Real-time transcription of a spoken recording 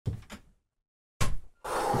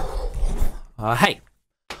Hey.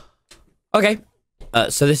 Okay.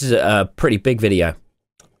 So this is a pretty big video.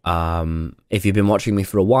 If you've been watching me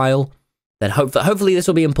for a while, then hopefully this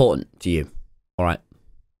will be important to you. All right.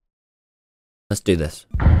 Let's do this.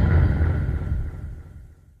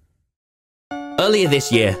 Earlier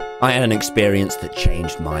this year, I had an experience that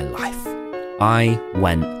changed my life. I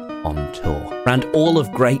went on tour around all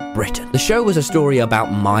of Great Britain. The show was a story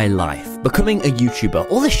about my life, becoming a YouTuber,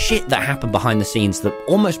 all the shit that happened behind the scenes that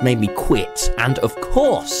almost made me quit, and of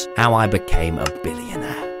course, how I became a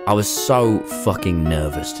billionaire. I was so fucking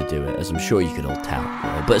nervous to do it, as I'm sure you could all tell.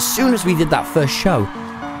 But as soon as we did that first show,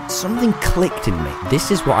 something clicked in me.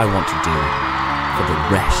 This is what I want to do for the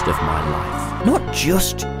rest of my life. Not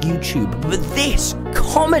just YouTube, but this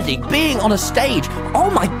comedy, being on a stage.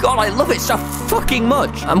 Oh my god, I love it so fucking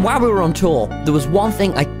much. And while we were on tour, there was one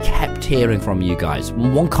thing I kept hearing from you guys.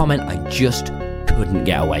 One comment I just couldn't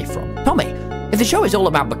get away from. Tommy, if the show is all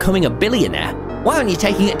about becoming a billionaire, why aren't you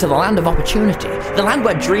taking it to the land of opportunity? The land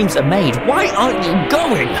where dreams are made. Why aren't you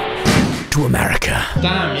going to America?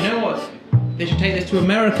 Damn, you know what? They should take this to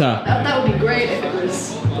America. That would be great if it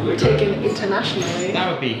was taken internationally.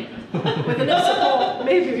 That would be. With enough support,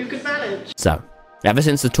 maybe you could manage. So, ever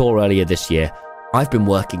since the tour earlier this year, I've been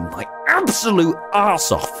working my absolute arse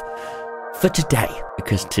off for today,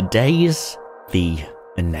 because today's the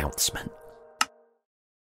announcement.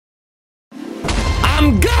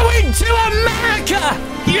 I'm going to America!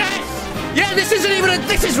 Yes! Yeah, this isn't even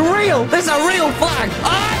this is real! This is a real flag!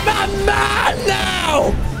 I'm a man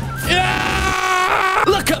now! Yeah!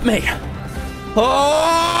 Look at me!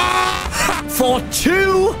 Oh! For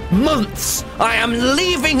 2 months, I am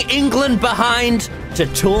leaving England behind to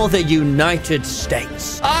tour the United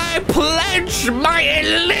States. I pledge my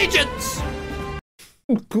allegiance!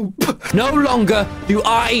 No longer do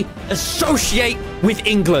I associate with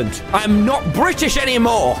England. I am not British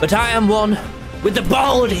anymore, but I am one with the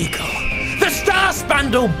bald eagle, the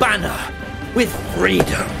star-spangled banner, with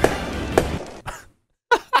freedom.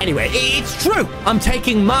 Anyway, it's true. I'm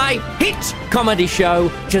taking my hit comedy show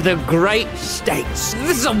to the great States.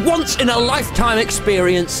 This is a once-in-a-lifetime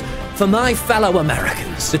experience for my fellow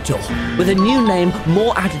Americans. The tour, with a new name,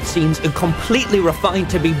 more added scenes, and completely refined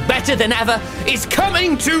to be better than ever, is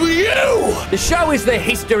coming to you! The show is the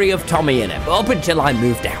history of Tommy Innit, up until I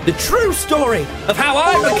moved out. The true story of how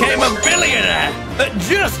I became a billionaire at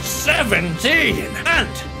just 17, and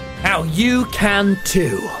how you can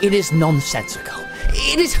too. It is nonsensical.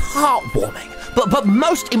 It is heartwarming, but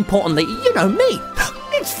most importantly, you know me,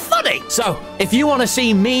 it's funny. So, if you want to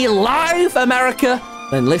see me live, America,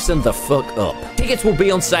 then listen the fuck up. Tickets will be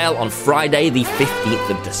on sale on Friday, the 15th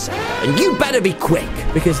of December, and you better be quick,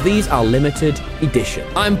 because these are limited edition.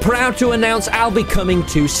 I'm proud to announce I'll be coming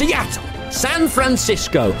to Seattle, San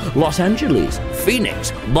Francisco, Los Angeles,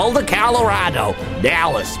 Phoenix, Boulder, Colorado,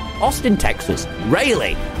 Dallas, Austin, Texas,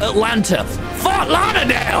 Raleigh, Atlanta, Fort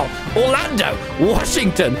Lauderdale, Orlando,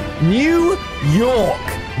 Washington, New York,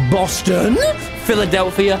 Boston,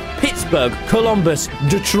 Philadelphia, Pittsburgh, Columbus,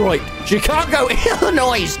 Detroit, Chicago,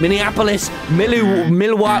 Illinois, Minneapolis,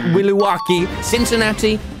 Milwaukee,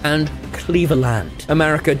 Cincinnati, and Cleveland.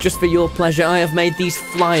 America, just for your pleasure, I have made these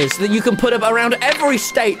flyers that you can put up around every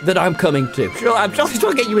state that I'm coming to. Sure, I'm just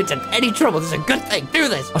trying to get you into any trouble. This is a good thing. Do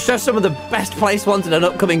this. I'll show some of the best placed ones in an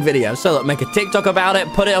upcoming video. So look, make a TikTok about it,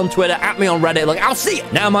 put it on Twitter, at me on Reddit. Look, I'll see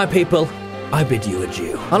it. Now, my people, I bid you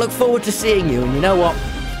adieu. I look forward to seeing you, and you know what?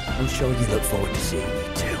 I'm sure you look forward to seeing me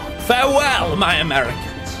too. Farewell, my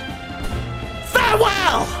Americans.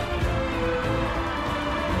 Farewell!